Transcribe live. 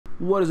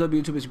What is up,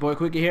 YouTube? It's your boy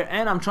Quickie here,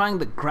 and I'm trying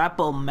the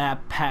grapple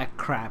map pack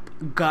crap.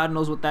 God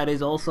knows what that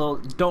is. Also,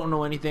 don't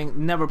know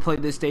anything. Never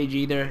played this stage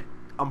either.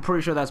 I'm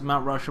pretty sure that's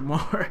Mount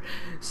Rushmore.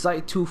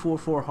 Site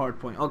 244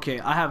 Hardpoint. Okay,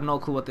 I have no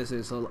clue what this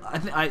is. So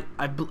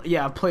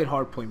yeah, I've played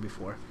Hardpoint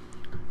before.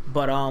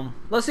 But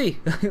let's see.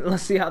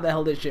 Let's see how the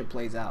hell this shit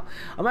plays out.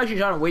 I'm actually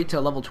trying to wait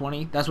till level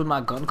 20. That's when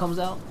my gun comes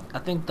out. I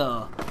think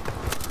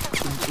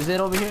is it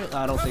over here?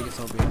 I don't think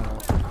it's over here at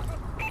all.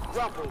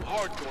 Grapple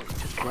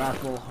Hardpoint.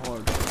 Grapple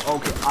Hardpoint.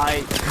 Okay,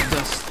 I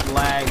just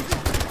lagged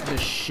the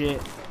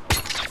shit.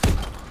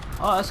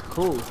 Oh, that's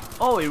cool.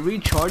 Oh, it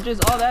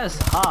recharges? Oh, that is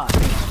hot.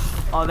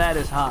 Oh, that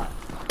is hot.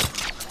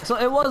 So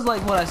it was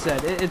like what I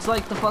said. It's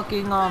like the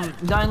fucking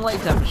Dying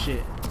Light type of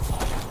shit.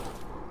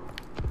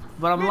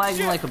 But I'm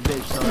lagging like a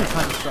bitch, so it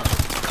kind of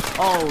sucks.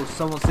 Oh,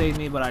 someone saved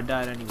me, but I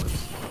died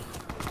anyways.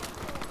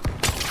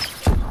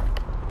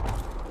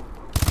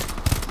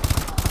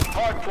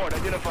 Hardpoint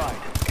identified.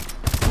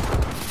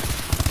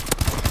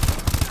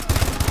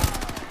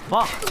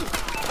 Fuck.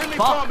 Friendly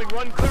Fuck. bombing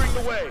run clearing the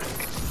way.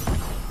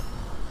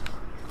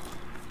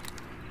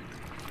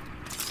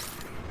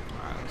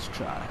 Alright, let's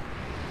try.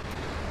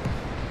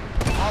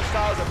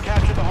 Hostiles have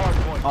captured the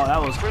hardpoint. Oh,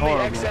 that was Friendly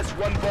horrible.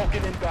 XS-1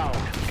 Vulcan inbound.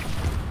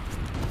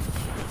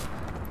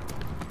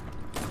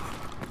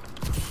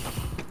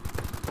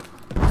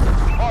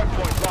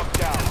 Hardpoint locked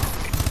down.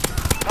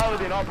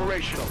 Paladin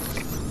operational.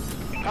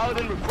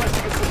 Paladin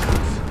requesting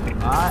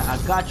assistance. Alright, I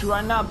got you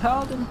right now,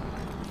 Paladin.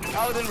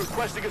 Paladin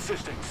requesting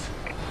assistance.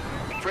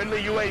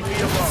 Friendly UAV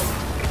above.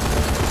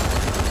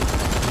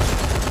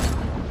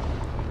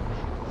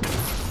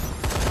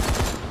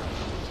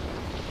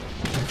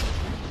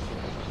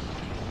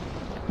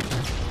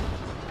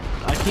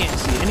 I can't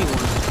see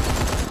anyone.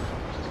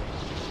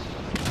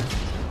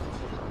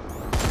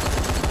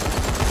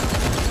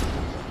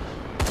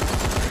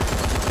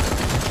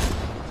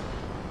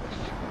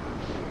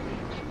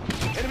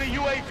 Enemy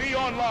UAV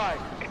online.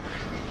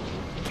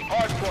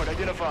 Hardpoint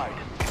identified.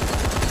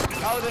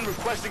 Paladin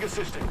requesting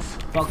assistance.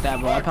 Fuck that,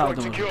 bro. That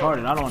Paladin was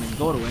retarded. I don't want to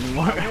go to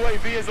anymore.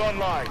 UAV is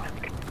online.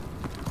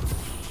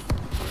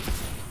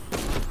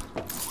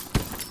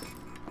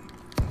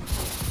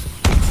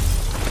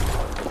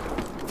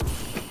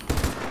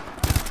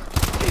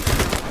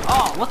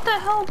 Oh, what the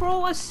hell,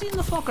 bro? I seen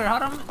the fucker. How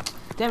do I...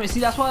 Damn it. See,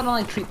 that's why I don't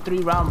like treat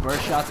 3-round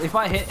burst shots. If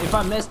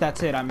I miss,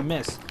 that's it. I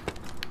miss.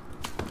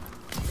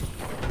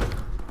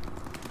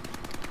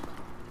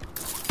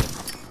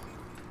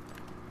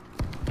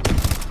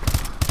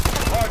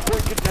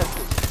 Hardpoint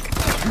contested.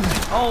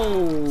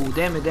 Oh,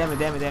 damn it.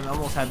 I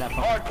almost had that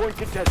fucker. Hardpoint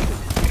contested.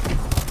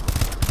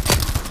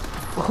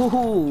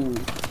 Ooh,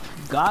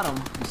 got him.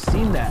 You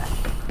seen that?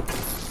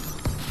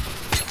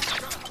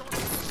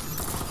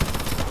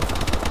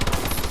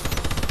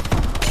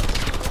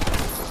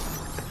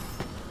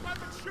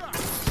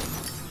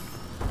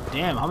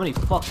 Damn, how many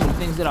fucking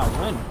things did I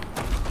win?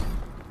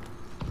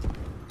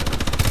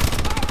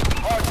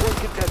 Hardpoint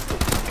contested.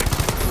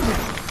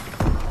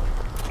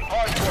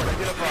 Hardpoint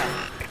identified.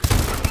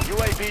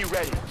 UAV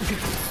ready.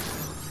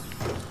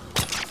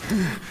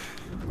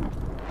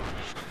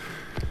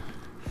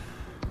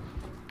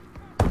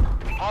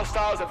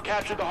 Hostiles have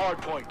captured the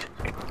hardpoint.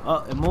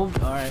 Oh, it moved?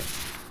 Alright.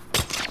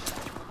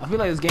 I feel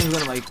like this game's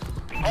gonna like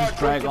just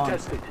drag on.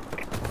 Contested.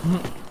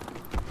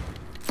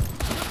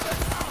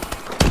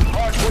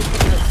 Hardpoint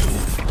contested.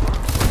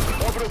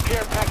 Orbital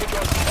care package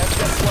on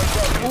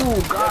SS-1.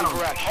 Ooh, got him.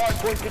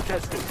 Hardpoint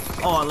contested.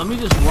 Oh, let me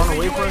just run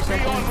away for a UAV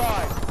second.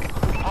 online.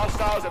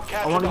 Hostiles have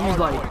captured I want the to use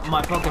hardpoint. like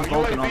my fucking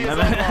Vulcan on UAV is them.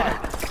 online.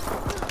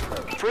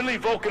 Friendly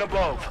Vulcan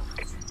above.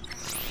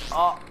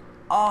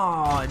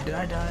 Oh, did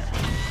I die?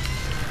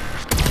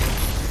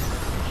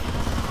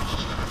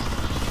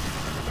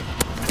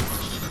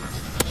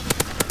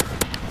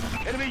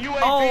 Enemy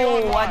UAV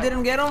Oh, online. I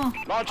didn't get him?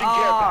 Launching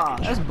care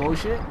package. That's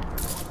bullshit.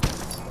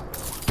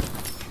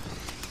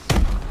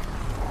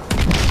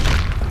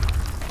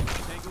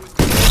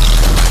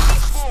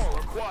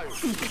 Required.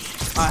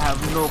 I have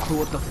no clue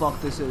what the fuck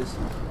this is.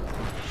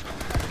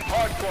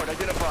 Hardpoint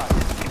identified.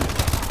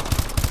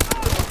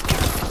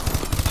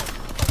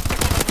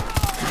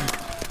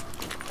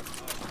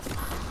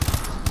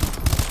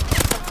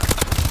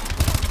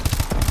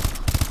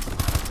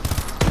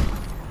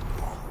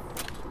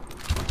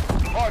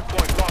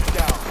 Hardpoint locked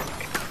down.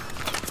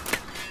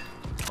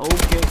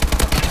 Okay.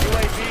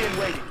 UAV in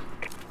waiting.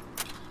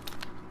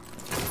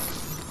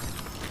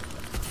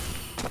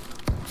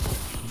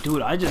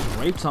 Dude, I just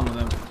raped some of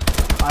them.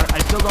 I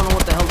still don't know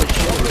what the hell this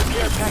shit is.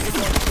 Care package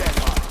on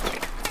standby.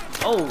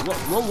 Oh,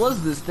 what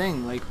was this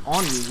thing like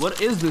on me?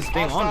 What is this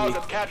thing on Hostiles me?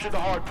 have captured the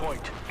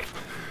hardpoint.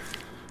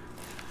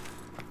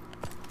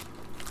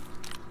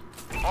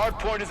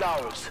 Hardpoint is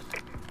ours.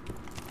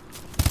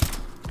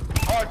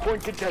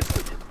 Hardpoint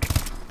contested.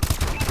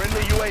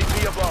 Friendly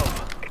UAV above.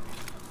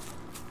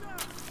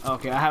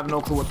 Okay, I have no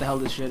clue what the hell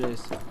this shit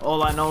is.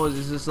 All I know is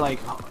it's just like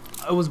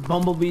it was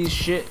Bumblebee's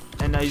shit,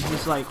 and he's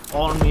just like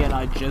on me, and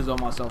I jizz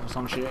on myself or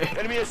some shit.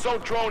 Enemy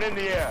assault drone in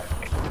the air.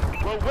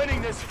 We're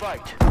winning this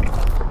fight.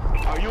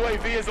 Our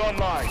UAV is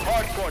online.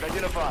 Hardpoint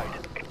identified.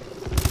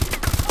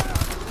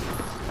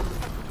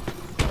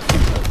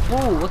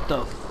 Whoa, what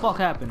the fuck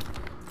happened?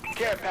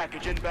 Care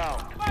package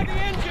inbound.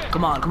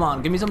 Come on, come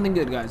on. Give me something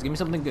good, guys. Give me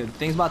something good.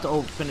 Thing's about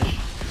to finish.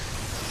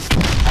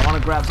 I want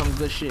to grab some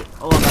good shit.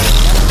 Oh, I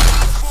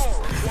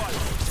got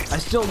it. I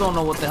still don't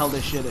know what the hell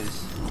this shit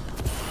is.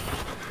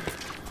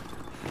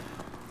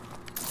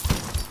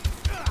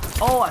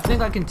 Oh, I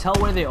think I can tell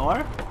where they are.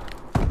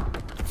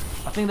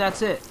 I think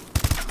that's it.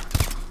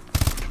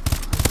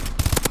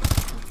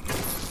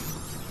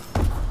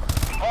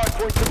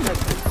 Hardpoint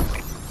contested.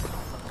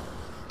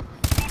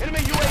 Enemy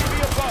UAV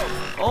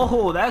above.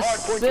 Oh, that's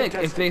Hardpoint sick.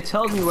 contested. If they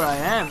tells me where I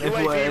am, if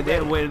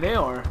where they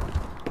are.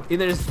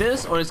 Either it's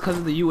this or it's because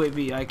of the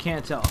UAV. I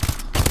can't tell.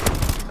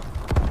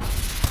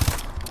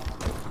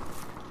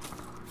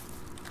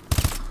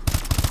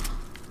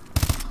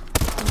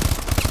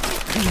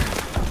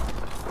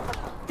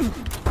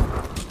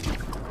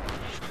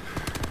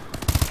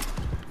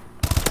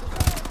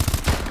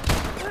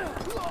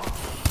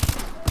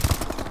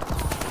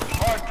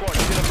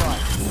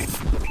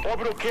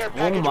 Orbital care Oh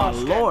package my on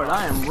standby. lord,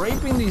 I am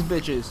raping these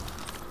bitches.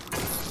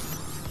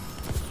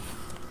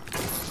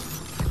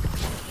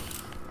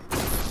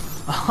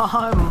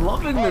 I'm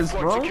loving this,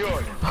 bro.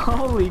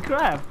 Holy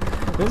crap.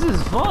 This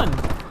is fun.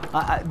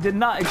 I did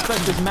not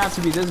expect this map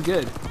to be this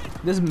good.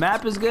 This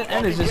map is good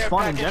and it's just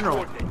fun in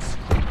general.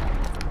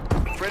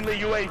 Friendly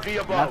UAV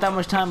above. Not that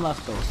much time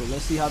left though, so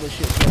let's see how this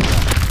shit plays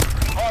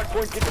out.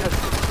 Hardpoint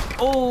contested.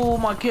 Oh,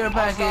 my care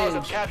Hostiles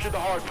have package. captured the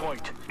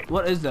hardpoint.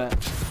 What is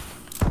that?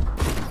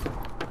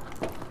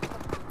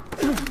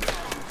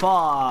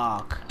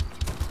 Fuck.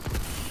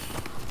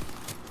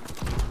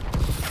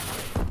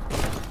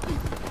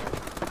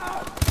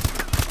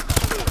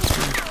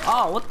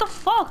 Oh, what the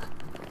fuck?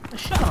 I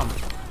shot him.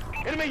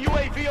 Enemy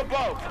UAV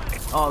above.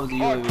 Oh, it was a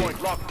UAV.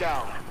 Hardpoint locked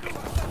down.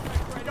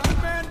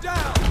 Man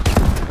down.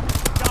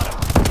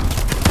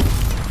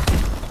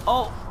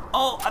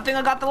 Oh, I think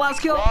I got the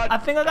last kill. I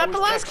think I got the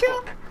last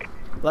kill.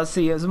 Let's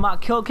see, is my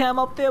kill cam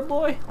up there,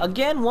 boy?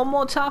 Again, one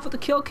more time for the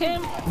kill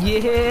cam.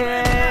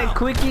 Yeah,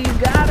 Quickies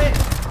got it.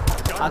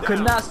 I could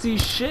not see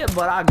shit,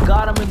 but I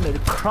got him in the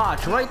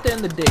crotch, right there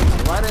in the dick,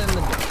 right in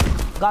the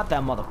dick. Got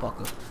that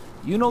motherfucker.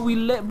 You know we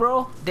lit,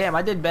 bro. Damn,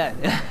 I did bad.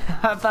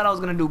 I thought I was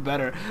gonna do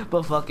better,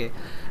 but fuck it.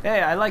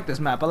 Hey, I like this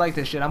map. I like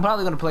this shit. I'm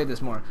probably gonna play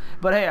this more.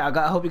 But hey,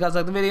 I hope you guys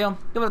liked the video.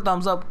 Give it a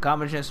thumbs up,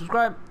 comment, share,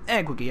 subscribe,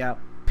 and Quickie out.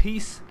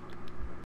 Peace.